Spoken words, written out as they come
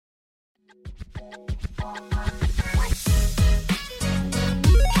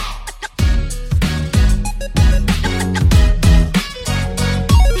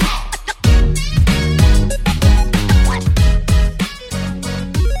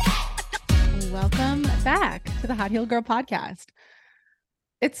Welcome back to the Hot Heel Girl podcast.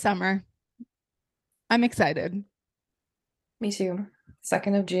 It's summer. I'm excited. Me too.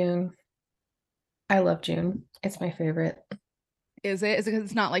 2nd of June. I love June. It's my favorite. Is it? Is it because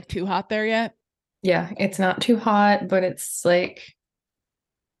it's not like too hot there yet? Yeah, it's not too hot, but it's like,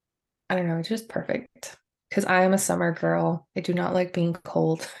 I don't know, it's just perfect. Because I am a summer girl. I do not like being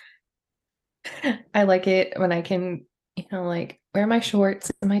cold. I like it when I can, like wear my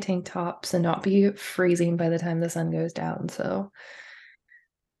shorts and my tank tops and not be freezing by the time the sun goes down. So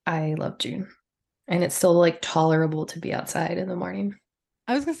I love June. And it's still like tolerable to be outside in the morning.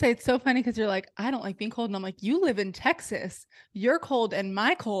 I was gonna say it's so funny because you're like, I don't like being cold, and I'm like, you live in Texas. Your cold and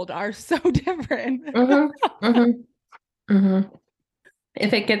my cold are so different. Mm-hmm. Mm-hmm. Mm-hmm.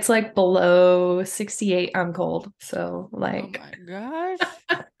 If it gets like below 68, I'm cold. So Oh like, my gosh.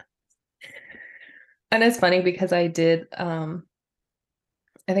 and it's funny because I did, I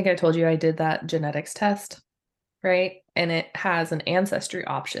think I told you I did that genetics test, right? And it has an ancestry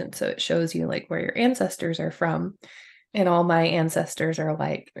option. So it shows you like where your ancestors are from. And all my ancestors are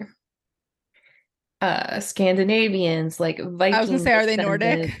like Scandinavians, like I was gonna Viking say, are they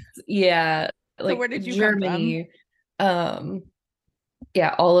Nordic? descendants. Yeah, So where like did you come from? Germany.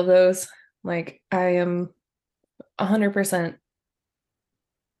 Yeah, all of those. Like I am 100%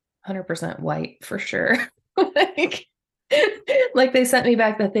 100% white for sure. like, like they sent me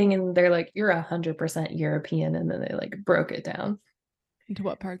back the thing and they're like, you're 100% European. And then they like broke it down. Into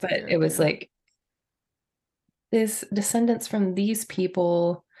what parts of But it Europe? was Yeah. like, this descendants from these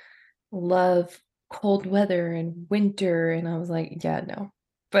people love cold weather and winter. And I was like, yeah, no.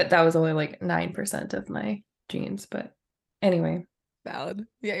 But that was only like 9% of my genes. But anyway, Valid.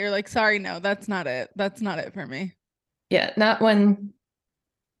 Yeah, you're like, sorry, no, that's not it. That's not it for me. yeah, not when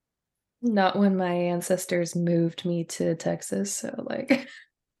my ancestors moved me to Texas. So like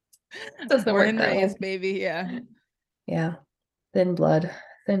doesn't Born work and that way. raised, baby. Yeah. Yeah. Thin blood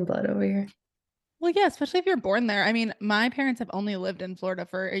over here. Well, yeah, especially if you're born there. I mean, my parents have only lived in Florida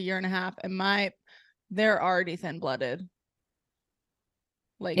for a year and a half, and they're already thin-blooded.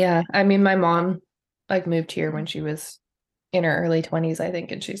 Like, Yeah. I mean, my mom like moved here when she was in her early 20s, I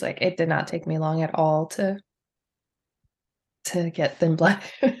think, and she's like, it did not take me long at all to get thin blood.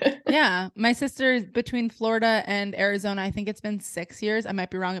 yeah, my sister's between Florida and Arizona. I think it's been 6 years. I might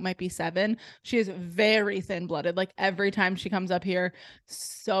be wrong. It might be 7. She is very thin-blooded. Like every time she comes up here,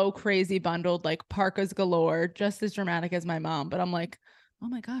 so crazy bundled, like parkas galore, just as dramatic as my mom. But I'm like, oh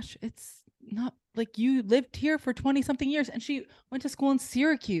my gosh, it's not like you lived here for 20 something years, and she went to school in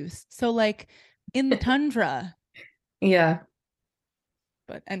Syracuse. So like in the tundra. Yeah.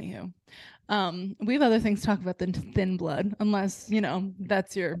 But anywho, we have other things to talk about than thin blood, unless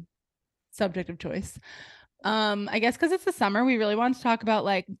that's your subject of choice. I guess because it's the summer, we really want to talk about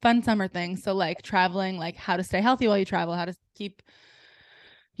like fun summer things. So like traveling, like how to stay healthy while you travel, how to keep,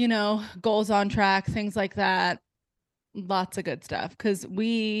 goals on track, things like that. Lots of good stuff because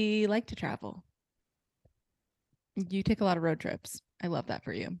we like to travel. You take a lot of road trips. I love that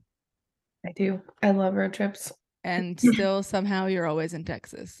for you. I do. I love road trips. And still somehow you're always in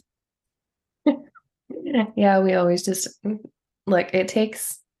Texas. Yeah, we always just like it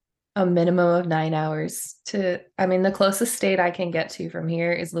takes a minimum of 9 hours I mean, the closest state I can get to from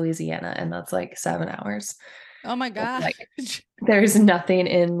here is Louisiana, and that's like 7 hours. Oh my Like, gosh. there's nothing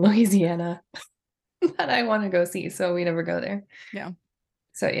in Louisiana that I want to go see, so we never go there. Yeah.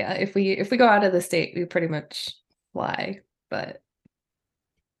 So yeah, if we go out of the state, we pretty much fly. But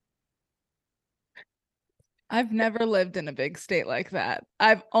I've never lived in a big state like that.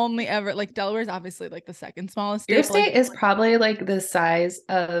 I've only ever like Delaware's obviously like the second smallest your state, but like state is probably like the size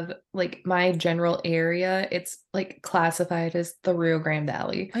of like my general area. It's like classified as the Rio Grande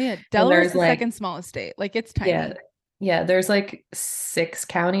Valley. oh yeah, And Delaware's there's the like, second smallest state. Like it's yeah, tiny. yeah, there's like 6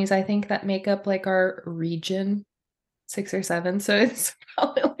 counties, I think, that make up like our region, 6 or 7. So it's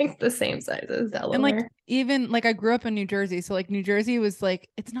probably like the same size as And like Delaware. even like I grew up in New Jersey, so like New Jersey was like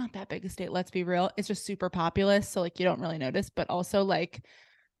it's not that big a state, let's be real. It's just super populous, so like you don't really notice, but also like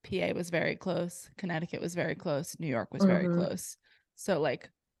PA was very close, Connecticut was very close, New York was very Hmm. close. So like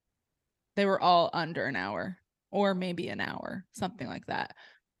they were all under an hour or maybe an hour, something like that.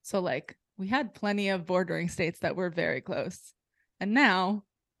 So like we had plenty of bordering states that were very close. And now,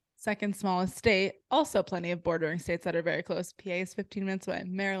 second smallest state, also plenty of bordering states that are very close. PA is 15 minutes away.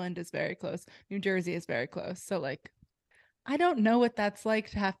 Maryland is very close. New Jersey is very close. So like I don't know what that's like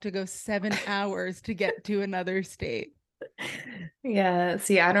to have to go 7 hours to get to another state. Yeah,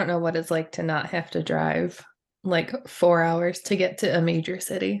 see, I don't know what it's like to not have to drive like 4 hours to get to a major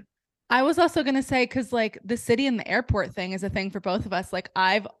city. I was also going to say, because like the city and the airport thing is a thing for both of us. Like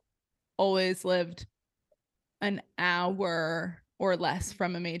I've always lived an hour or less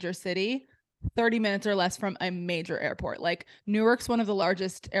from a major city, 30 minutes or less from a major airport. Like Newark's one of the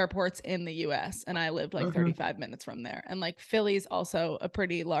largest airports in the US, and I lived like 35 minutes from there. And like Philly's also a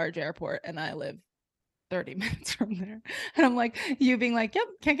pretty large airport, and I live 30 minutes from there. And I'm like, you being like, yep,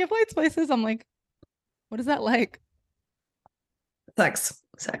 can't get flights places. I'm like, what is that like? Sex.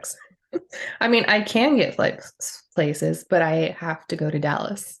 I mean, I can get flights places, but I have to go to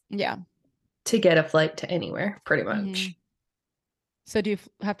Dallas Yeah. to get a flight to anywhere, pretty Mm-hmm. much. So do you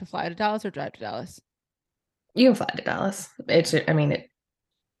have to fly to Dallas or drive to Dallas? You can fly to Dallas. I mean, it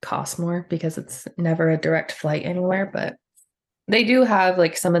costs more because it's never a direct flight anywhere, but they do have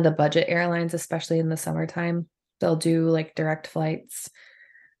like some of the budget airlines, especially in the summertime. They'll do like direct flights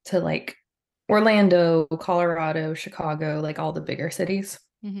to like Orlando, Colorado, Chicago, like all the bigger cities,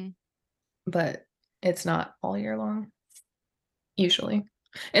 Mm-hmm. but it's not all year long, usually.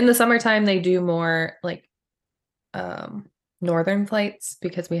 In the summertime, they do more like um northern flights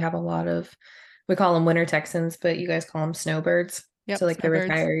because we have a lot of, we call them winter Texans, but you guys call them snowbirds. So Yep, like the snowbirds.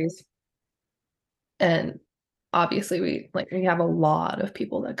 retirees. And obviously we have a lot of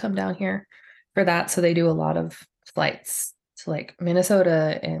people that come down here for that. So they do a lot of flights to like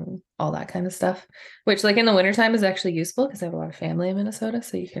Minnesota and all that kind of stuff, which like in the wintertime is actually useful because I have a lot of family in Minnesota.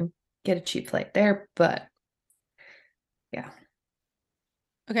 So you can get a cheap flight there. But yeah.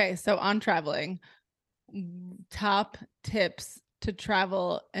 Okay, so on traveling, top tips to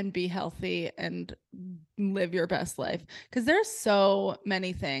travel and be healthy and live your best life, because there's so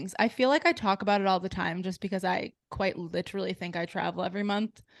many things. I feel like I talk about it all the time just because I quite literally think I travel every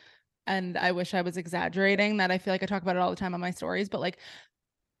month, and I wish I was exaggerating that. I feel like I talk about it all the time on my stories, but like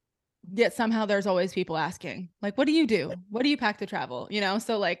yet somehow there's always people asking like, what do you do, what do you pack to travel,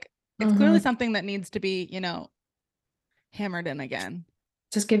 so like it's clearly Mhm. something that needs to be hammered in again.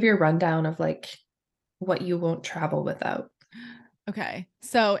 Just give your rundown of like what you won't travel without. Okay.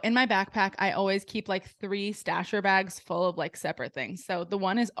 So in my backpack, I always keep like 3 stasher bags full of like separate things. So the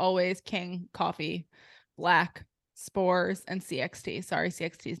one is always King coffee, black, spores, and CXT. Sorry,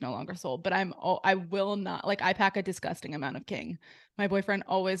 CXT is no longer sold, but I will not, like, I pack a disgusting amount of King. My boyfriend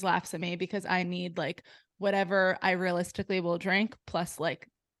always laughs at me because I need like whatever I realistically will drink plus like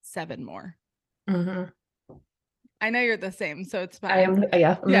 7 more. Mhm. I know you're the same, so it's I fine. am,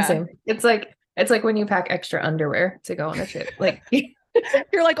 yeah, I'm the Yeah. same. It's like when you pack extra underwear to go on a trip. Like,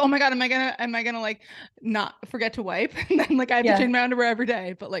 You're like, oh my God, am I gonna like not forget to wipe? And then like I have to yeah, change my underwear every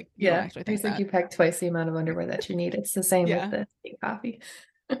day, but like you don't yeah. actually think It's like that. you pack twice the amount of underwear that you need. It's the same with Yeah. the coffee.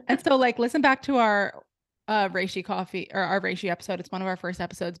 And so like listen back to our reishi coffee or our reishi episode. It's one of our first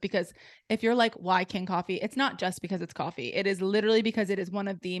episodes, because if you're like, why King coffee, it's not just because it's coffee. It is literally because it is one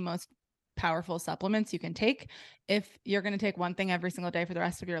of the most powerful supplements you can take. If you're going to take one thing every single day for the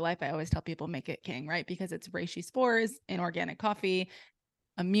rest of your life, I always tell people make it King, right? Because it's reishi spores in organic coffee,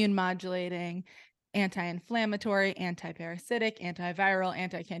 immune modulating, anti-inflammatory, anti-parasitic, antiviral,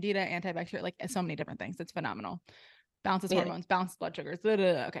 anti-candida, antibacterial, like so many different things. It's phenomenal. Balances Yeah. hormones, balances blood sugars.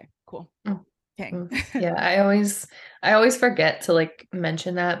 Okay, cool. King. Yeah, I always forget to like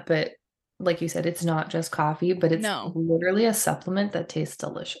mention that, but like you said, it's not just coffee, but it's No. literally a supplement that tastes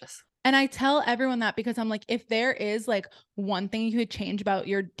delicious. And I tell everyone that because I'm like, if there is like one thing you could change about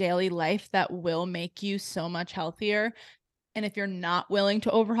your daily life that will make you so much healthier, and if you're not willing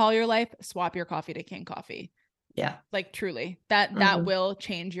to overhaul your life, swap your coffee to King coffee. Yeah. Like truly, that Mhm. will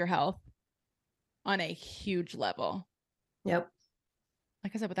change your health on a huge level. Yep.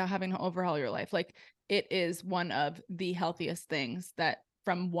 Like I said, without having to overhaul your life. Like it is one of the healthiest things that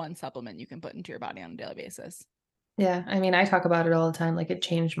from one supplement you can put into your body on a daily basis. Yeah. I mean, I talk about it all the time. Like it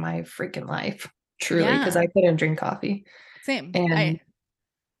changed my freaking life, truly, because Yeah. I couldn't drink coffee. Same. And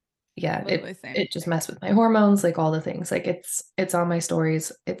yeah, Literally it same. it just messed with my hormones, like all the things. Like it's on my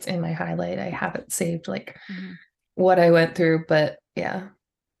stories, it's in my highlight. I have it saved, like Mhm. what I went through. But yeah.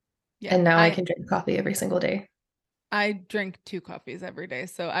 Yeah. And now I I can drink coffee every single day. I drink 2 coffees every day.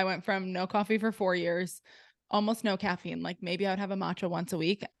 So I went from no coffee for 4 years, almost no caffeine. Like maybe I would have a matcha once a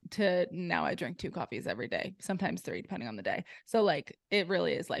week, to now I drink 2 coffees every day, sometimes 3, depending on the day. So like it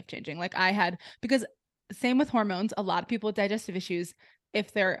really is life changing. Like I had, because same with hormones, a lot of people with digestive issues,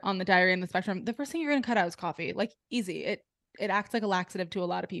 if they're on the diarrhea and the spectrum, the first thing you're going to cut out is coffee. Like easy. It acts like a laxative to a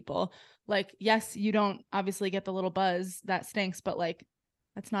lot of people. Like, yes, you don't obviously get the little buzz that stinks, but like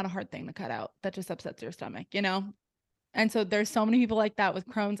that's not a hard thing to cut out. That just upsets your stomach, you know? And so there's so many people like that with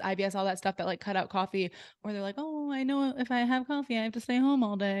Crohn's, IBS, all that stuff that like cut out coffee, or they're like, oh, I know if I have coffee, I have to stay home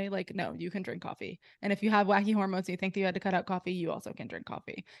all day. Like, no, you can drink coffee. And if you have wacky hormones and you think that you had to cut out coffee, you also can drink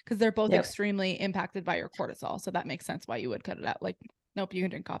coffee because they're both Yep. extremely impacted by your cortisol. So that makes sense why you would cut it out. Like, nope, you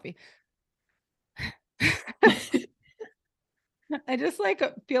can drink coffee. I just like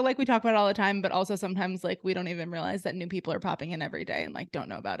feel like we talk about it all the time, but also sometimes like we don't even realize that new people are popping in every day and like don't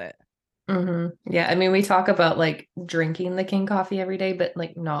know about it. Yeah, I mean, we talk about like drinking the King coffee every day, but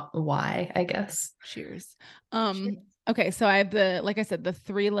like not why, I guess. Cheers. Sure. Okay, so I have like I said, the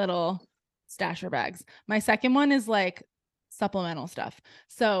 3 little stasher bags. My second one is like supplemental stuff.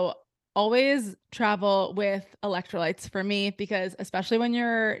 So always travel with electrolytes for me because especially when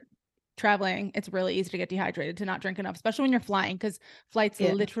you're traveling, it's really easy to get dehydrated, to not drink enough, especially when you're flying, because flights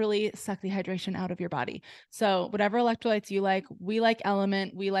Yeah. literally suck the hydration out of your body. So whatever electrolytes you like, we like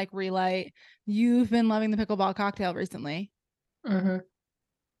Element, we like Relight. You've been loving the pickleball cocktail recently. hmm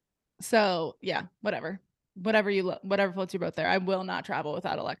So yeah, whatever floats your boat there. I will not travel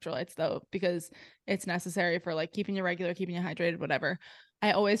without electrolytes though, because it's necessary for like keeping you regular, keeping you hydrated, whatever.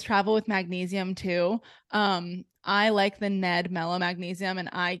 I always travel with magnesium too. I like the Ned Mellow Magnesium, and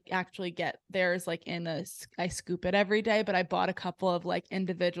I actually get theirs like I scoop it every day, but I bought a couple of like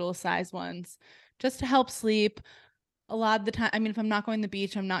individual size ones just to help sleep. A lot of the time, I mean, if I'm not going to the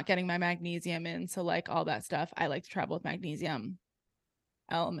beach, I'm not getting my magnesium in. So like all that stuff, I like to travel with magnesium.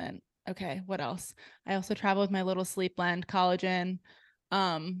 Element. Okay, what else? I also travel with my little sleep blend collagen.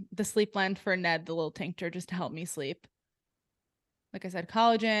 The sleep blend for Ned, the little tincture, just to help me sleep. Like I said,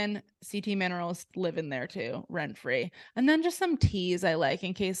 collagen, CT minerals live in there too, rent free. And then just some teas I like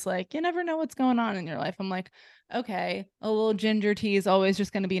in case like you never know what's going on in your life. I'm like, okay, a little ginger tea is always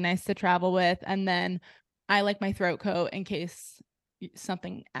just going to be nice to travel with. And then I like my throat coat in case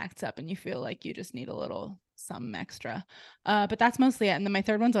something acts up and you feel like you just need a little some extra. But that's mostly it. And then my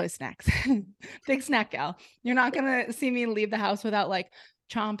third one's always snacks. Big snack gal. You're not gonna see me leave the house without like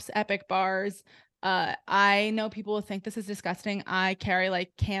Chomps, Epic bars. I know people will think this is disgusting. I carry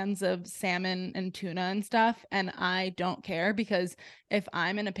like cans of salmon and tuna and stuff, and I don't care because if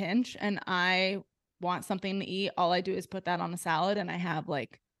I'm in a pinch and I want something to eat, all I do is put that on a salad and I have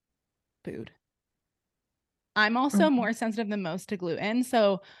like food. I'm also more sensitive than most to gluten.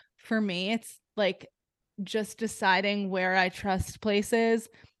 So for me, it's like just deciding where I trust places.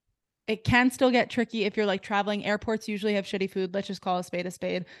 It can still get tricky if you're like traveling. Airports usually have shitty food. Let's just call a spade a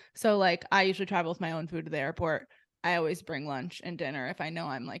spade. So like I usually travel with my own food to the airport. I always bring lunch and dinner if I know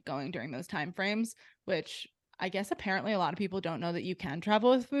I'm like going during those time frames, which I guess apparently a lot of people don't know that you can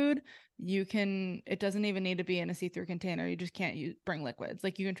travel with food. You can, it doesn't even need to be in a see-through container. You just can't bring liquids.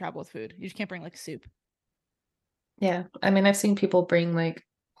 Like you can travel with food. You just can't bring like soup. Yeah. I mean, I've seen people bring like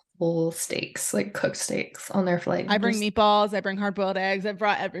whole steaks, like cooked steaks on their flight I and bring just meatballs, I bring hard-boiled eggs, I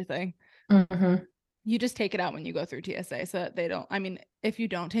brought everything. Mhm. You just take it out when you go through TSA so that they don't, I mean, if you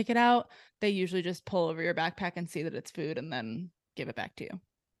don't take it out, they usually just pull over your backpack and see that it's food and then give it back to you.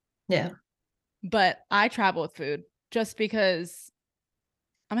 Yeah. But I travel with food just because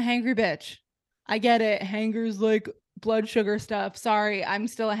I'm a hangry bitch. I get it. Hangers like blood sugar stuff. Sorry, I'm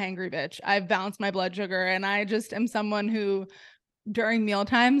still a hangry bitch. I've balanced my blood sugar and I just am someone who during meal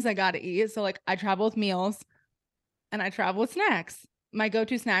times I gotta eat. So like I travel with meals and I travel with snacks. My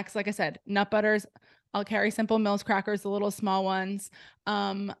go-to snacks, like I said, nut butters. I'll carry Simple Mills crackers, the little small ones.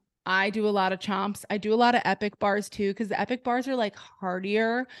 Um, I do a lot of chomps. I do a lot of Epic bars too, because the Epic bars are like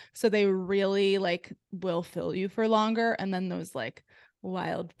heartier, so they really like will fill you for longer. And then those like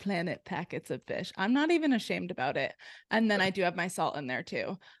Wild Planet packets of fish. I'm not even ashamed about it. And then I do have my salt in there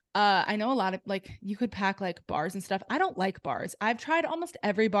too. I know a lot of like you could pack like bars and stuff. I don't like bars. I've tried almost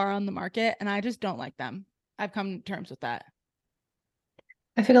every bar on the market and I just don't like them. I've come to terms with that.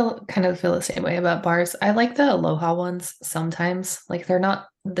 I feel the same way about bars. I like the Aloha ones sometimes. Like they're not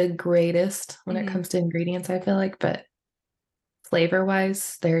the greatest when it Mm-hmm. comes to ingredients, I feel like, but flavor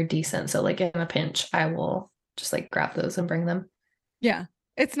wise, they're decent. So like in a pinch, I will just like grab those and bring them. Yeah.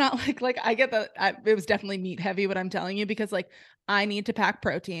 It's not like I get that it was definitely meat heavy what I'm telling you because like I need to pack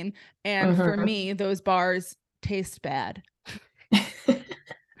protein and for Mhm. me those bars taste bad.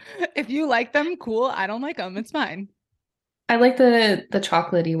 If you like them, cool. I don't like them. It's fine. I like the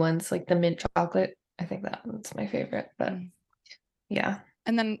chocolatey ones, like the mint chocolate. I think that one's my favorite, but Mm. yeah.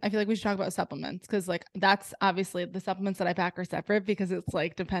 And then I feel like we should talk about supplements because like that's obviously the supplements that I pack are separate because it's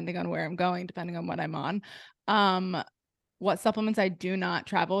like depending on where I'm going, depending on what I'm on. Um, what supplements I do not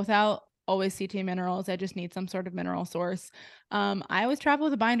travel without, always CT minerals. I just need some sort of mineral source. I always travel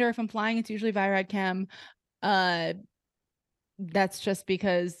with a binder if I'm flying. It's usually Virad Chem. Uh, that's just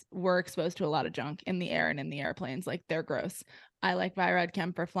because we're exposed to a lot of junk in the air and in the airplanes. Like they're gross. I like Virad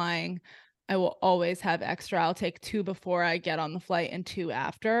Chem for flying. I will always have extra. I'll take 2 before I get on the flight and 2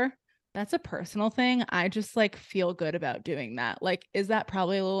 after. That's a personal thing. I just like feel good about doing that. Like, is that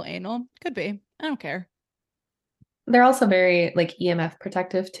probably a little anal? Could be. I don't care. They're also very like EMF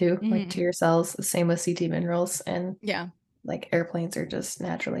protective too, like to Mhm. your cells. The same with CT minerals, and Yeah, like airplanes are just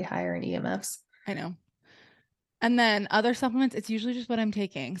naturally higher in EMFs. I know. And then other supplements, it's usually just what I'm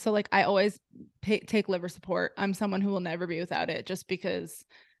taking. So like I always take liver support. I'm someone who will never be without it just because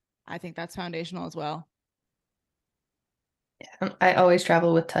I think that's foundational as well. I always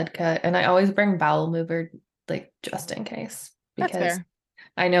travel with Tudcut, and I always bring bowel mover like just in case That's because fair.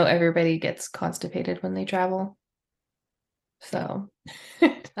 I know everybody gets constipated when they travel. Yeah, So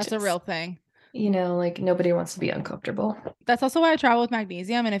that's a just, real thing. like nobody wants to be uncomfortable. That's also why I travel with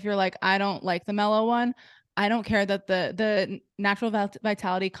magnesium. And if you're like, I don't like the mellow one, I don't care that the natural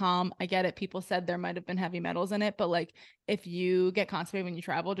vitality calm. I get it. People said there might have been heavy metals in it, but like if you get constipated when you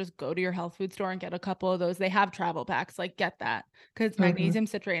travel, just go to your health food store and get a couple of those. They have travel packs. Like get that because it's Mhm. magnesium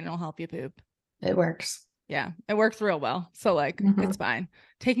citrate and it'll help you poop. It works. Yeah, it works real well. So like it's Mhm. fine.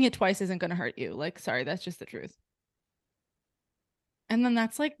 Taking it twice isn't going to hurt you. Like sorry, that's just the truth. And then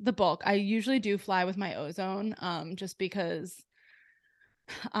that's like the bulk. I usually do fly with my ozone just because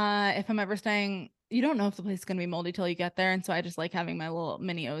if I'm ever staying, you don't know if the place is going to be moldy till you get there. And so I just like having my little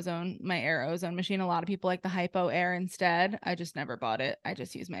mini ozone, my air ozone machine. A lot of people like the hypo air instead. I just never bought it. I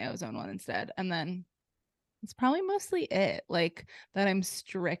just use my ozone one instead. And then it's probably mostly it, like that I'm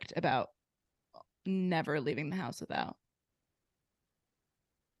strict about never leaving the house without.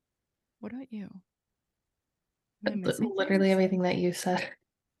 What about you? Am I missing Literally things? everything that you said.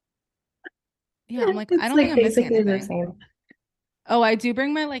 Yeah, I'm like, I It's don't think like I'm missing basically the anything. same. Oh, I do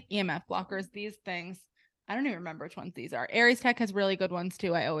bring my like EMF blockers. These things, I don't even remember which ones these are. Aries Tech has really good ones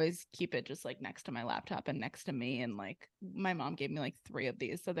too. I always keep it just like next to my laptop and next to me. And like my mom gave me like 3 of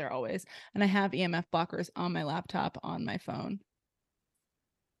these. So they're always, and I have EMF blockers on my laptop, on my phone.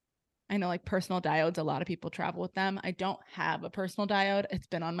 I know like personal diodes, a lot of people travel with them. I don't have a personal diode. It's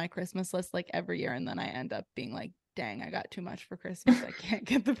been on my Christmas list like every year. And then I end up being like, dang, I got too much for Christmas. I can't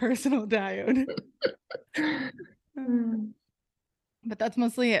get the personal diode. Mm. But that's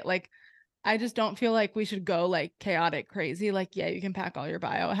mostly it. Like, I just don't feel like we should go like chaotic crazy. Like, yeah, you can pack all your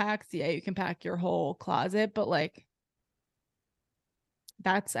biohacks. Yeah, you can pack your whole closet. But like,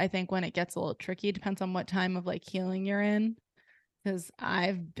 that's, I think, when it gets a little tricky. Depends on what time of like healing you're in. Because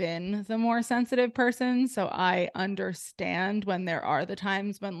I've been the more sensitive person. So I understand when there are the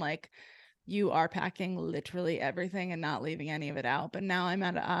times when like you are packing literally everything and not leaving any of it out. But now I'm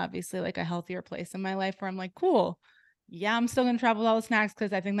at obviously like a healthier place in my life where I'm like, cool. Yeah, I'm still gonna travel with all the snacks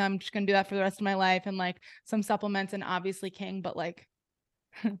because I think that I'm just gonna do that for the rest of my life and like some supplements and obviously King, but like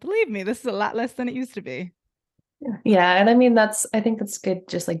believe me, this is a lot less than it used to be. Yeah, and I mean I think that's good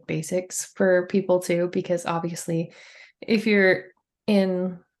just like basics for people too, because obviously if you're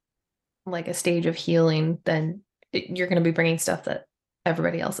in like a stage of healing, then you're going to be bringing stuff that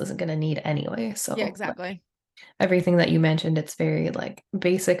everybody else isn't going to need anyway. Yeah, So like, exactly. everything that you mentioned, it's very like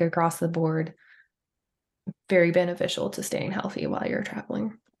basic across the board, very beneficial to staying healthy while you're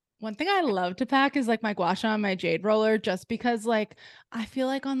traveling. One thing I love to pack is like my gua sha and my jade roller, just because like I feel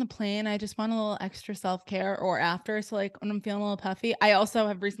like on the plane I just want a little extra self care or after. So like when I'm feeling a little puffy, I also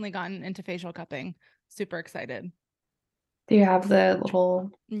have recently gotten into facial cupping. Super excited. Do you have the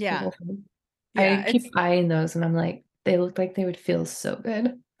Yeah, little thing? I yeah. keep eyeing those and I'm like, they look like they would feel so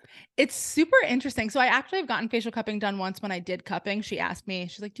good. It's super interesting. So I actually have gotten facial cupping done once when I did cupping. She asked me,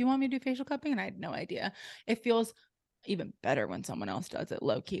 she's like, "Do you want me to do facial cupping?" And I had no idea. It feels even better when someone else does it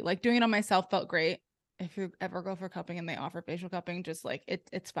low key. Like doing it on myself felt great. If you ever go for cupping and they offer facial cupping, just like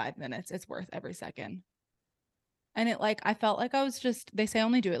it's 5 minutes. It's worth every second. And it like I felt like I was just they say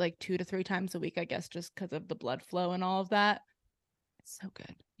only do it like 2 to 3 times a week, I guess, just because of the blood flow and all of that. It's so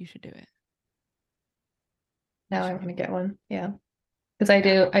good. You should do it. You Now I should want do to it. get one. Yeah. Because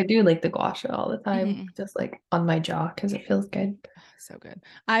Yeah. I do like the gua sha all the time, Mhm. just like on my jaw because it feels good. So good.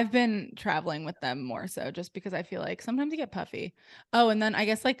 I've been traveling with them more so just because I feel like sometimes you get puffy. Oh, and then I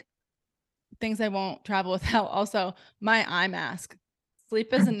guess like things I won't travel without. Also, my eye mask.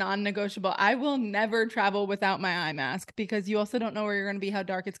 Sleep is a non-negotiable. I will never travel without my eye mask because you also don't know where you're going to be, how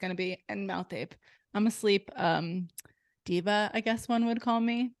dark it's going to be, and mouth tape. I'm a sleep diva, I guess one would call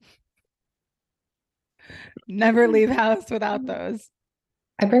me. Never leave house without those.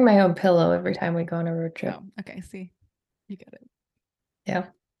 I bring my own pillow every time we go on a road trip. Oh, okay. See, you get it. Yeah.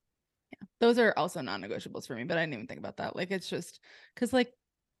 Those are also non-negotiables for me, but I didn't even think about that. Like it's just because like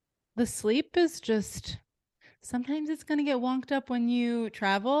the sleep is just Sometimes it's going to get wonked up when you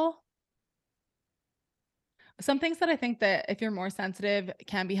travel. Some things that I think that if you're more sensitive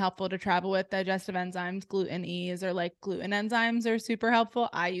can be helpful to travel with: digestive enzymes, gluten E's, or like gluten enzymes are super helpful.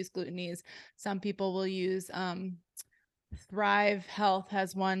 I use gluten E's. Some people will use Thrive Health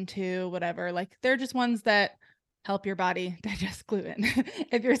has one too, whatever. Like they're just ones that help your body digest gluten.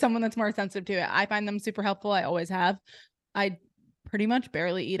 If you're someone that's more sensitive to it, I find them super helpful. I always have. I pretty much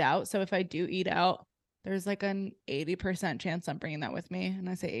barely eat out. So if I do eat out, there's like an 80% chance I'm bringing that with me. And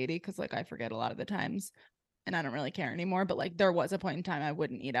I say 80 because like I forget a lot of the times and I don't really care anymore. But like there was a point in time I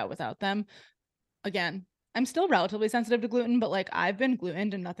wouldn't eat out without them. Again, I'm still relatively sensitive to gluten, but like I've been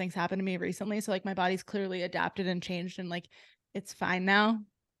glutened and nothing's happened to me recently. So like my body's clearly adapted and changed and like it's fine now,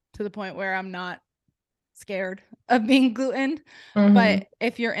 to the point where I'm not scared of being glutened. Mm-hmm. But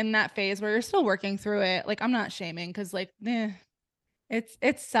if you're in that phase where you're still working through it, like I'm not shaming, because like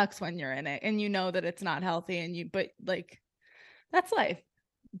it sucks when you're in it and you know that it's not healthy and but like that's life.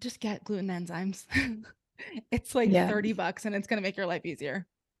 Just get gluten enzymes. It's like Yeah. $30 and it's going to make your life easier.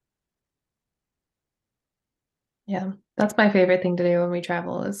 Yeah. That's my favorite thing to do when we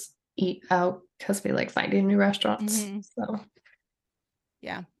travel is eat out because we like finding new restaurants. Mm-hmm. So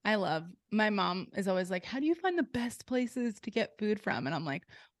Yeah, I love, my mom is always like, how do you find the best places to get food from? And I'm like,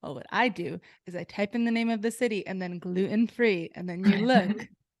 well, what I do is I type in the name of the city and then gluten free, and then you look.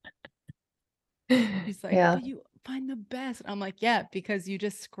 She's like, yeah. but you find the best. I'm like, yeah, because you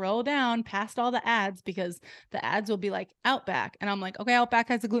just scroll down past all the ads, because the ads will be like Outback. And I'm like, okay, Outback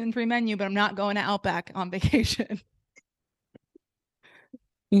has a gluten free menu, but I'm not going to Outback on vacation.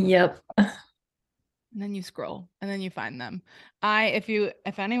 Yep. And then you scroll and then you find them.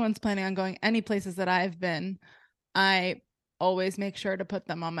 If anyone's planning on going any places that I've been, I always make sure to put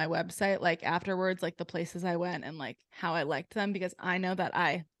them on my website, like afterwards, like the places I went and like how I liked them, because I know that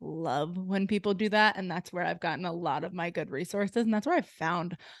I love when people do that. And that's where I've gotten a lot of my good resources. And that's where I've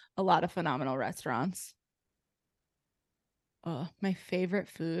found a lot of phenomenal restaurants. Oh, my favorite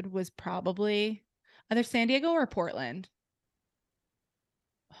food was probably either San Diego or Portland.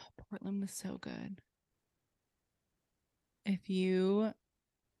 Oh, Portland was so good. If you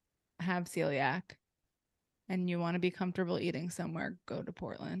have celiac and you want to be comfortable eating somewhere, go to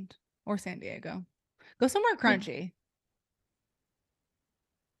Portland or San Diego. Go somewhere crunchy.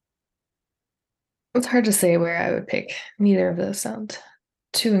 It's hard to say where I would pick. Neither of those sound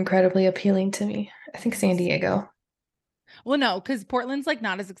too incredibly appealing to me. I think San Diego. Well, no, because Portland's like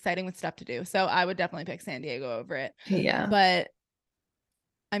not as exciting with stuff to do. So I would definitely pick San Diego over it. Yeah. But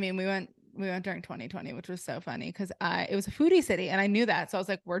I mean, we went during 2020, which was so funny because it was a foodie city and I knew that. So I was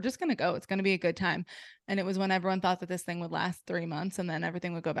like, we're just gonna go. It's gonna be a good time. And it was when everyone thought that this thing would last 3 months and then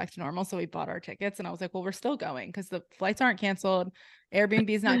everything would go back to normal. So we bought our tickets and I was like, well, we're still going because the flights aren't canceled, Airbnb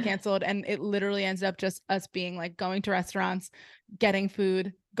is not canceled. And it literally ended up just us being like going to restaurants, getting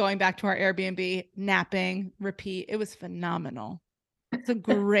food, going back to our Airbnb, napping, repeat. It was phenomenal. It's a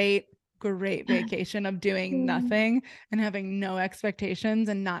great vacation of doing nothing and having no expectations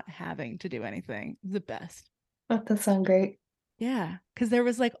and not having to do anything. The best. That does sound great. Yeah. Cause there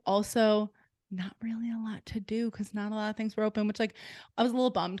was like also not really a lot to do because not a lot of things were open, which like I was a little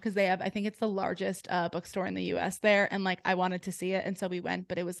bummed because they have, I think it's the largest bookstore in the US there. And like I wanted to see it. And so we went,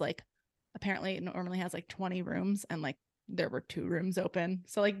 but it was like apparently it normally has like 20 rooms and like there were 2 rooms open.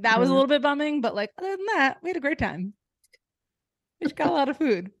 So like that was a little bit bumming, but like other than that, we had a great time. We just got a lot of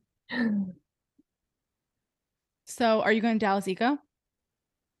food. So are you going to Dallas Eco?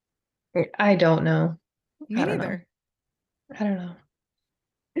 I don't know. Me I don't know. neither. I don't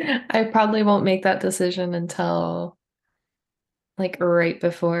know. I probably won't make that decision until like right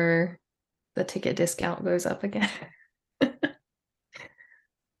before the ticket discount goes up again.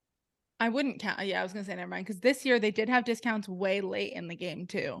 I wouldn't count. Yeah, I was gonna say never mind because this year they did have discounts way late in the game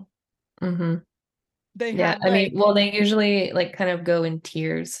too. hmm They Yeah, had I mean, like, well, they usually like kind of go in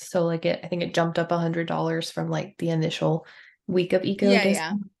tiers. So like I think it jumped up $100 from like the initial week of eco yeah,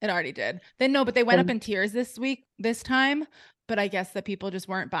 discount. it already did. They no, but they went up And in tiers this time. But I guess that people just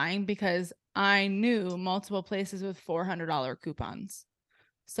weren't buying because I knew multiple places with $400 coupons.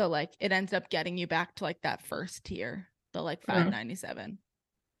 So like it ends up getting you back to like that first tier, the like mm, 597.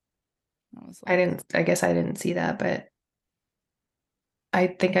 I was I like, didn't, I guess I didn't see that, but I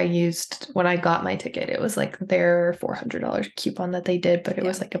think I used when I got my ticket, it was like their $400 coupon that they did, but it yeah.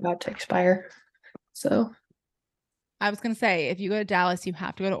 was like about to expire. So I was gonna say if you go to Dallas, you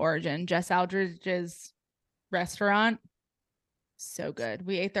have to go to Origin. Jess Aldridge's restaurant, so good.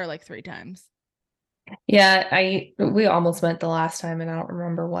 We ate there like 3 times. yeah, we almost went the last time and I don't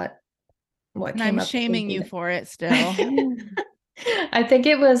remember what And I'm came up. shaming you for it still. I think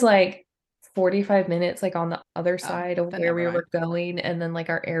it was like 45 minutes like on the other Oh, side of then where never we mind. were going, and then like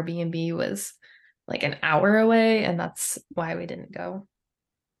our Airbnb was like an hour away, and that's why we didn't go.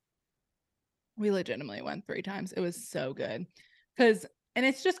 We legitimately went 3 times. It was so good. Cause and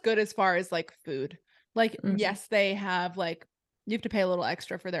it's just good as far as like food. Like, Mhm. yes, they have like you have to pay a little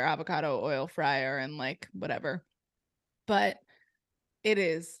extra for their avocado oil fryer and like whatever. But it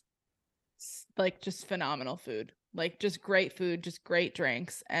is like just phenomenal food. Like just great food, just great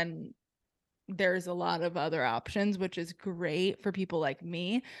drinks. And there's a lot of other options, which is great for people like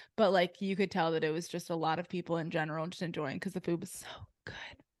me. But like you could tell that it was just a lot of people in general just enjoying because the food was so good.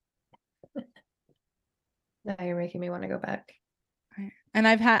 Now you're making me want to go back. Right. And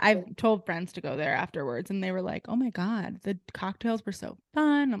I've told friends to go there afterwards and they were like, "Oh my God, the cocktails were so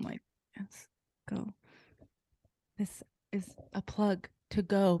fun." I'm like, "Yes, go. This is a plug to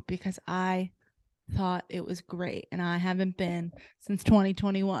go because I thought it was great and I haven't been since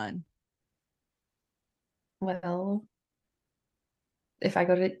 2021." Well, if I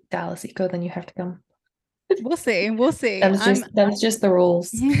go to Dallas Eco, then you have to come. We'll see. We'll see. That's just the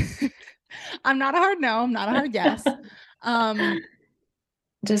rules. I'm not a hard no, I'm not a hard yes. Um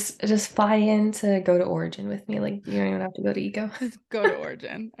Just fly in to go to Origin with me. Like you don't even have to go to Eco. just go to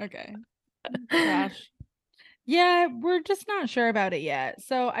Origin. Okay. Gosh. Yeah, we're just not sure about it yet.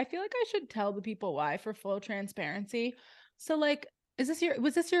 So I feel like I should tell the people why for full transparency. So like,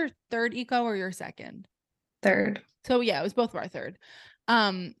 was this your third eco or your second? Third. So yeah, it was both of our third.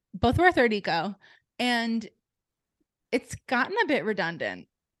 Both of our third eco. And it's gotten a bit redundant.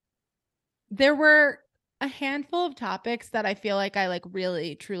 There were a handful of topics that I feel like I like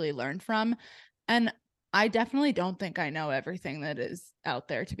really truly learned from. And I definitely don't think I know everything that is out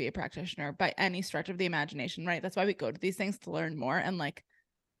there to be a practitioner by any stretch of the imagination, right? That's why we go to these things to learn more. And like,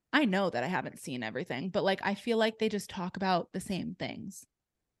 I know that I haven't seen everything, but like, I feel like they just talk about the same things.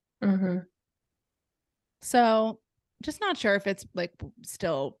 Mm-hmm. So just not sure if it's like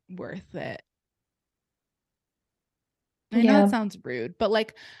still worth it. I know that Yeah. sounds rude, but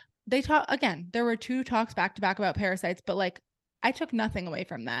like, they talk again, there were 2 talks back to back about parasites, but like, I took nothing away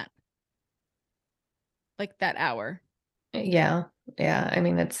from that, like that hour. Yeah. Yeah. I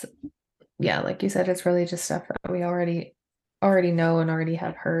mean, it's yeah, like you said, it's really just stuff that we already know and already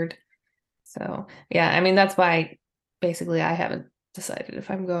have heard. So yeah, I mean that's why basically I haven't decided if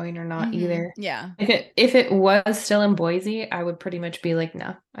I'm going or not either. Yeah. If it was still in Boise, I would pretty much be like,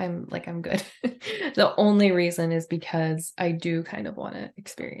 no, I'm good. The only reason is because I do kind of want to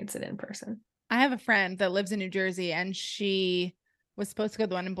experience it in person. I have a friend that lives in New Jersey and she was supposed to go to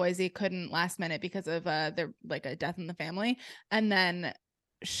the one in Boise, couldn't last minute because of there like a death in the family. And then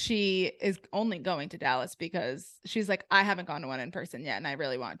she is only going to Dallas because she's like, I haven't gone to one in person yet and I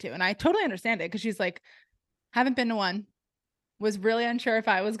really want to. And I totally understand it because she's like, haven't been to one, was really unsure if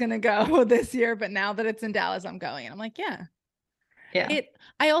I was gonna go this year, but now that it's in Dallas, I'm going. And I'm like, yeah. Yeah.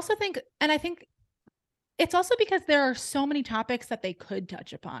 I also think, and I think it's also because there are so many topics that they could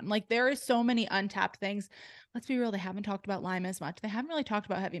touch upon. Like there is so many untapped things. Let's be real, they haven't talked about Lyme as much. They haven't really talked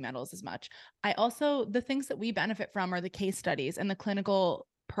about heavy metals as much. I also the things that we benefit from are the case studies and the clinical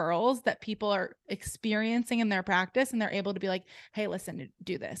pearls that people are experiencing in their practice and they're able to be like, "Hey, listen,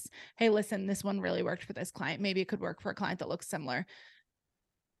 do this. Hey, listen, this one really worked for this client. Maybe it could work for a client that looks similar."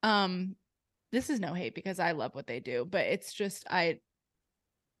 Um this is no hate because I love what they do, but it's just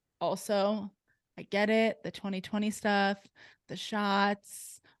also I get it, the 2020 stuff, the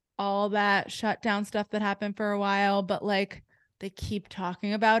shots, all that shutdown stuff that happened for a while, but like they keep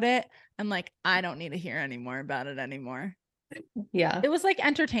talking about it and like I don't need to hear any more about it anymore. Yeah. It was like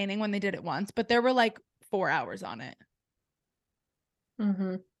entertaining when they did it once, but there were like 4 hours on it.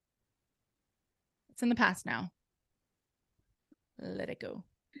 Mm-hmm. It's in the past now. Let it go.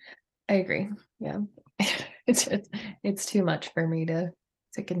 I agree. Yeah. It's too much for me to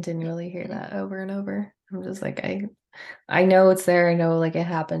continually hear that over and over. I'm just like I know it's there. I know like it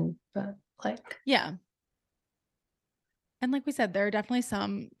happened, but like Yeah. And like we said, there are definitely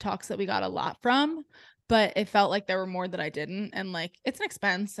some talks that we got a lot from, but it felt like there were more that I didn't. And like it's an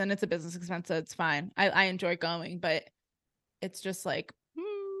expense and it's a business expense, so it's fine. I enjoy going, but it's just like,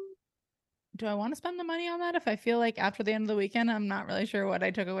 do I want to spend the money on that if I feel like after the end of the weekend, I'm not really sure what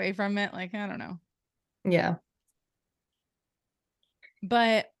I took away from it? Like, I don't know. yeah.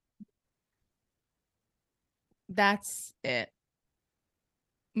 But that's it.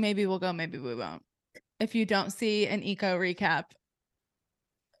 Maybe we'll go, maybe we won't. If you don't see an eco recap,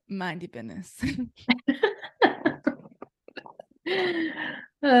 mind your business.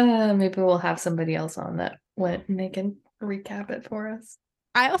 Maybe we'll have somebody else on that went and they can recap it for us.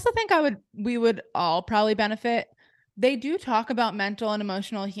 I also think we would all probably benefit they do talk about mental and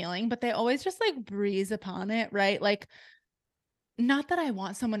emotional healing, but they always just like breeze upon it, right? Like, not that I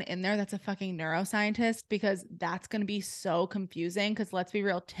want someone in there that's a fucking neuroscientist, because that's going to be so confusing. Because let's be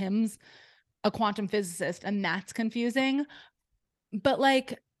real, Tim's a quantum physicist and that's confusing. But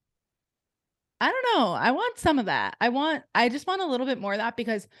like, I don't know. I want some of that. I just want a little bit more of that,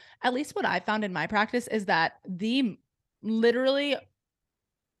 because at least what I found in my practice is that the literally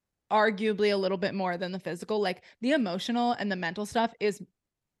arguably a little bit more than the physical, like the emotional and the mental stuff is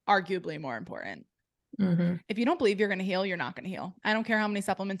arguably more important. Mm-hmm. If you don't believe you're going to heal, you're not going to heal. I don't care how many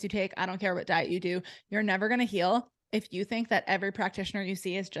supplements you take. I don't care what diet you do. You're never going to heal if you think that every practitioner you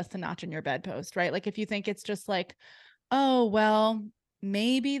see is just a notch in your bedpost, right? Like if you think it's just like, oh, well,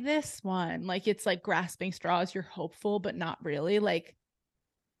 maybe this one, like it's like grasping straws, you're hopeful, but not really. Like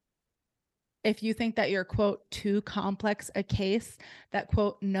if you think that you're, quote, too complex a case, that,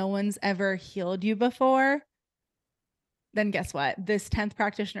 quote, no one's ever healed you before, then guess what? This 10th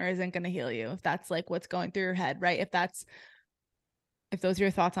practitioner isn't going to heal you if that's like what's going through your head, right? If those are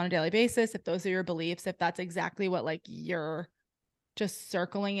your thoughts on a daily basis, if those are your beliefs, if that's exactly what like you're just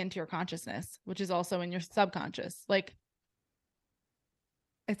circling into your consciousness, which is also in your subconscious. Like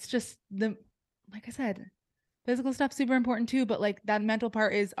it's just like I said, physical stuff super important too, but like that mental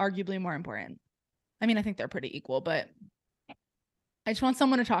part is arguably more important. I mean, I think they're pretty equal, but I just want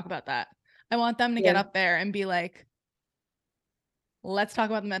someone to talk about that. I want them to get up there and be like, let's talk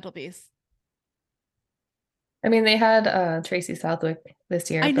about the mental piece. I mean, they had Tracy Southwick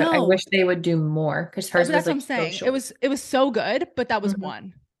this year, I but I know. wish they would do more because hers That's was what like I'm so saying. short. It was so good, but that was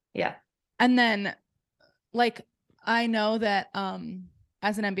one. Yeah. And then like I know that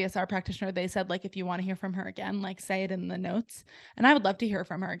as an MBSR practitioner, they said like if you want to hear from her again, like say it in the notes. And I would love to hear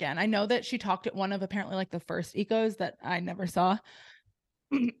from her again. I know that she talked at one of apparently like the first ecos that I never saw.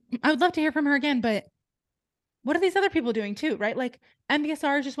 I would love to hear from her again, but what are these other people doing too, right? Like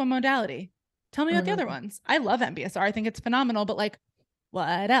MBSR is just one modality. Tell me about the other ones. I love MBSR. I think it's phenomenal, but like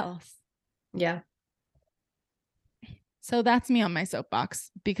what else? Yeah. So that's me on my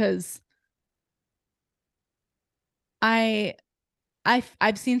soapbox, because I've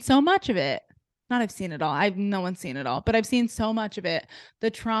seen so much of it. Not I've seen it all. No one's seen it all, but I've seen so much of it.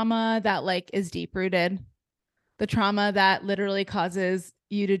 The trauma that like is deep rooted, the trauma that literally causes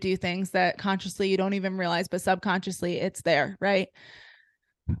you to do things that consciously you don't even realize, but subconsciously it's there, right?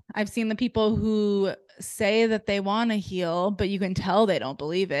 I've seen the people who say that they want to heal, but you can tell they don't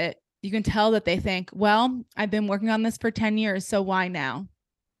believe it. You can tell that they think, well, I've been working on this for 10 years, so why now?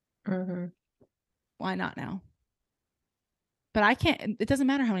 Why not now? But I can't, it doesn't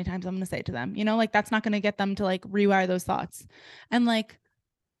matter how many times I'm going to say it to them, you know, like that's not going to get them to like rewire those thoughts. And like,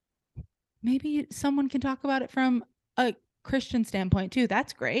 maybe someone can talk about it from a Christian standpoint too.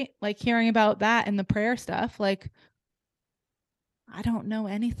 That's great. Like hearing about that and the prayer stuff. Like, I don't know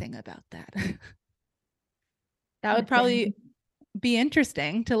anything about that. That would probably be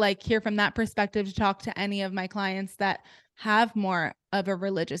interesting to like hear from that perspective, to talk to any of my clients that have more of a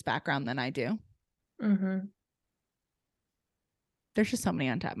religious background than I do. There's just so many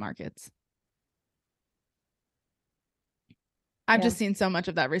untapped markets. I've just seen so much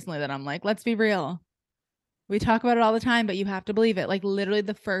of that recently that I'm like, let's be real. We talk about it all the time, but you have to believe it. Like literally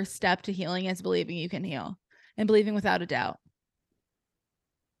the first step to healing is believing you can heal, and believing without a doubt.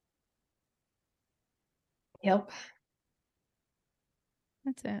 Yep.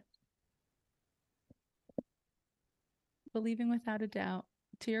 That's it. Believing without a doubt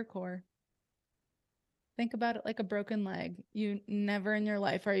to your core. Think about it like a broken leg. You never in your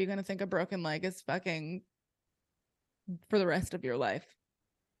life are you going to think a broken leg is fucking for the rest of your life.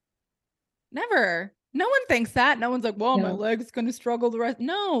 Never. No one thinks that. No one's like, well, my leg's going to struggle the rest.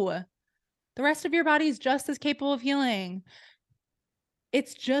 No. The rest of your body is just as capable of healing.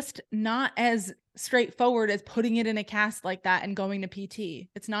 It's just not as straightforward as putting it in a cast like that and going to PT.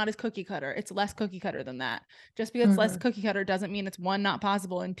 It's not as cookie cutter. It's less cookie cutter than that. Just because it's less cookie cutter doesn't mean it's one, not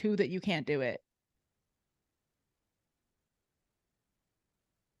possible, and two, that you can't do it.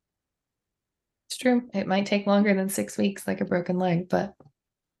 It's true. It might take longer than 6 weeks, like a broken leg, but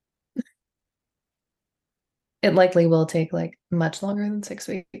it likely will take like much longer than 6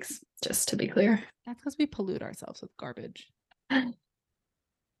 weeks, just to be clear. That's because we pollute ourselves with garbage.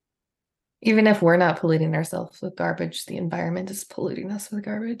 Even if we're not polluting ourselves with garbage, the environment is polluting us with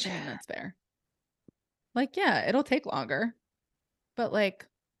garbage. I mean, that's fair. Like, yeah, it'll take longer. But like,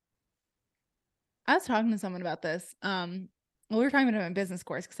 I was talking to someone about this. Well, we were talking about a business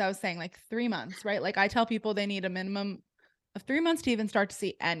course, because I was saying like 3 months, right? Like I tell people they need a minimum of 3 months to even start to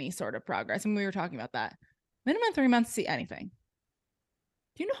see any sort of progress. And we were talking about that. Minimum 3 months to see anything.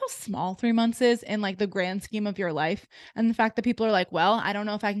 Do you know how small 3 months is in like the grand scheme of your life? And the fact that people are like, well, I don't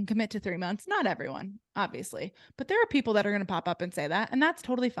know if I can commit to 3 months. Not everyone, obviously, but there are people that are going to pop up and say that. And that's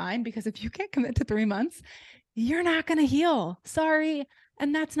totally fine, because if you can't commit to 3 months, you're not going to heal. Sorry.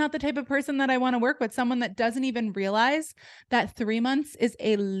 And that's not the type of person that I want to work with. Someone that doesn't even realize that 3 months is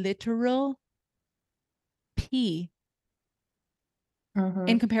a literal pee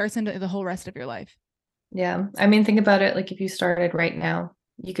in comparison to the whole rest of your life. Yeah. I mean, think about it. Like if you started right now,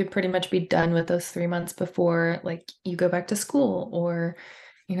 you could pretty much be done with those 3 months before like you go back to school or,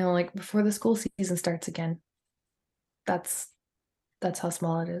 like before the school season starts again. That's how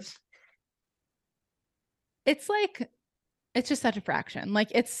small it is. It's like, it's just such a fraction. Like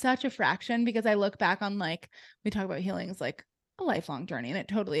it's such a fraction, because I look back on, like, we talk about healing as like a lifelong journey, and it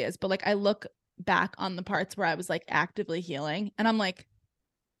totally is. But like I look back on the parts where I was like actively healing, and I'm like,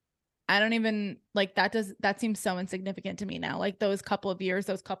 I don't even like that seems so insignificant to me now. Like those couple of years,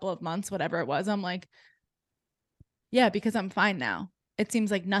 those couple of months, whatever it was, I'm like, yeah, because I'm fine now. It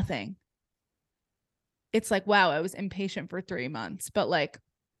seems like nothing. It's like, wow, I was impatient for 3 months, but like,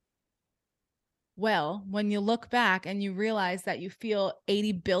 well, when you look back and you realize that you feel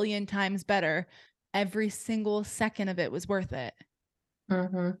 80 billion times better, every single second of it was worth it.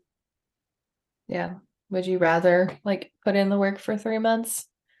 Mm-hmm. Yeah. Would you rather like put in the work for 3 months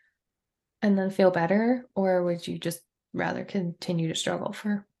and then feel better, or would you just rather continue to struggle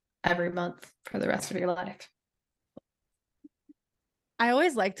for every month for the rest of your life? I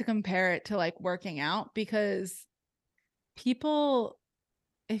always like to compare it to like working out, because people,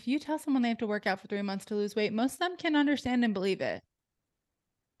 if you tell someone they have to work out for 3 months to lose weight, most of them can understand and believe it.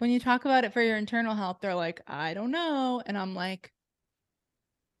 When you talk about it for your internal health, they're like, I don't know. And I'm like,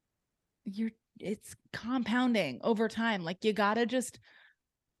 it's compounding over time. Like you got to just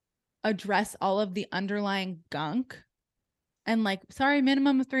address all of the underlying gunk, and like, sorry,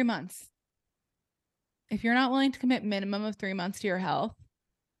 minimum of 3 months. If you're not willing to commit minimum of 3 months to your health,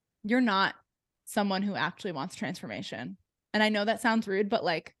 you're not someone who actually wants transformation. And I know that sounds rude, but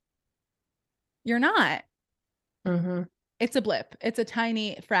like, you're not. Mm-hmm. It's a blip. It's a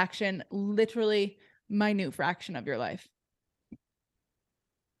tiny fraction, literally minute fraction of your life.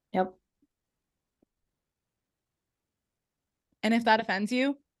 Yep. And if that offends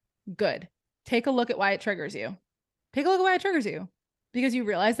you, good. Take a look at why it triggers you. Take a look at why it triggers you, because you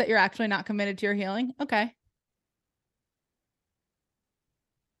realize that you're actually not committed to your healing. Okay.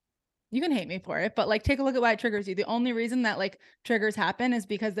 You can hate me for it, but like, take a look at why it triggers you. The only reason that like triggers happen is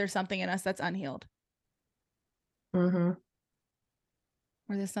because there's something in us that's unhealed, Mm-hmm.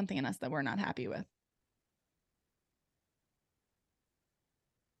 or there's something in us that we're not happy with.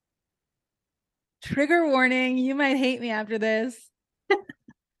 Trigger warning. You might hate me after this.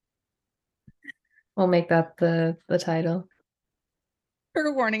 We'll make that the title.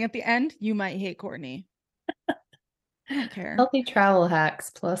 Trigger warning at the end. You might hate Courtney. I don't care. Healthy travel hacks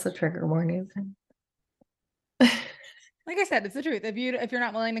plus a trigger warning. Like I said, it's the truth. If you're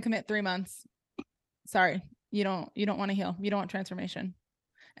not willing to commit 3 months, sorry, you don't want to heal. You don't want transformation.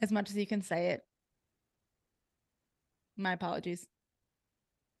 As much as you can say it. My apologies.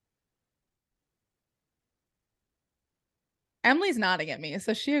 Emily's nodding at me,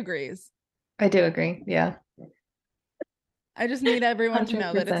 so she agrees. I do agree. Yeah. I just need everyone to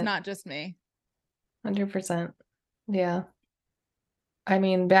know that it's 100%. not just me. 100%. Yeah. I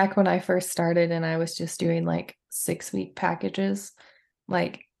mean, back when I first started and I was just doing like 6-week packages,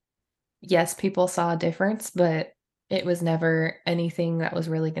 like, yes, people saw a difference, but it was never anything that was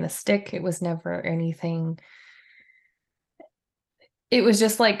really going to stick. It was never anything. It was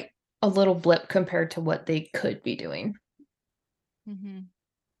just like a little blip compared to what they could be doing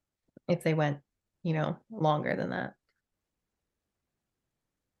if they went, longer than that.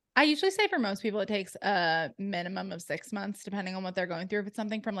 I usually say for most people, it takes a minimum of 6 months, depending on what they're going through. If it's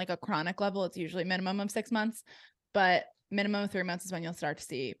something from like a chronic level, it's usually minimum of 6 months, but minimum of 3 months is when you'll start to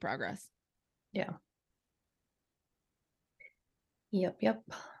see progress. Yeah. Yep.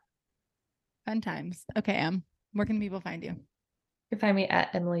 Fun times. Okay, where can people find you? You can find me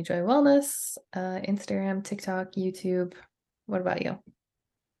at Emily Joy Wellness, Instagram, TikTok, YouTube. What about you?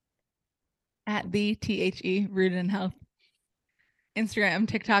 At the THE Rooted in Health. Instagram,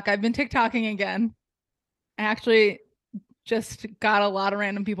 TikTok. I've been TikToking again. I actually just got a lot of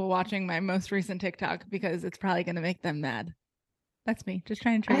random people watching my most recent TikTok because it's probably going to make them mad. That's me. Just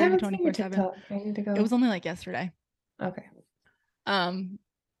trying to I trigger you haven't seen your 24/7. TikTok. I need to go. It was only like yesterday. Okay.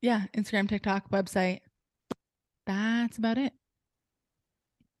 Yeah, Instagram, TikTok, website. That's about it.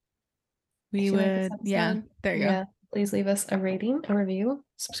 We would, yeah, there you go. Please leave us a rating, a review,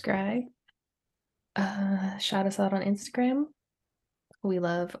 subscribe. Shout us out on Instagram. We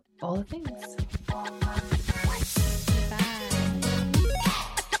love all the things.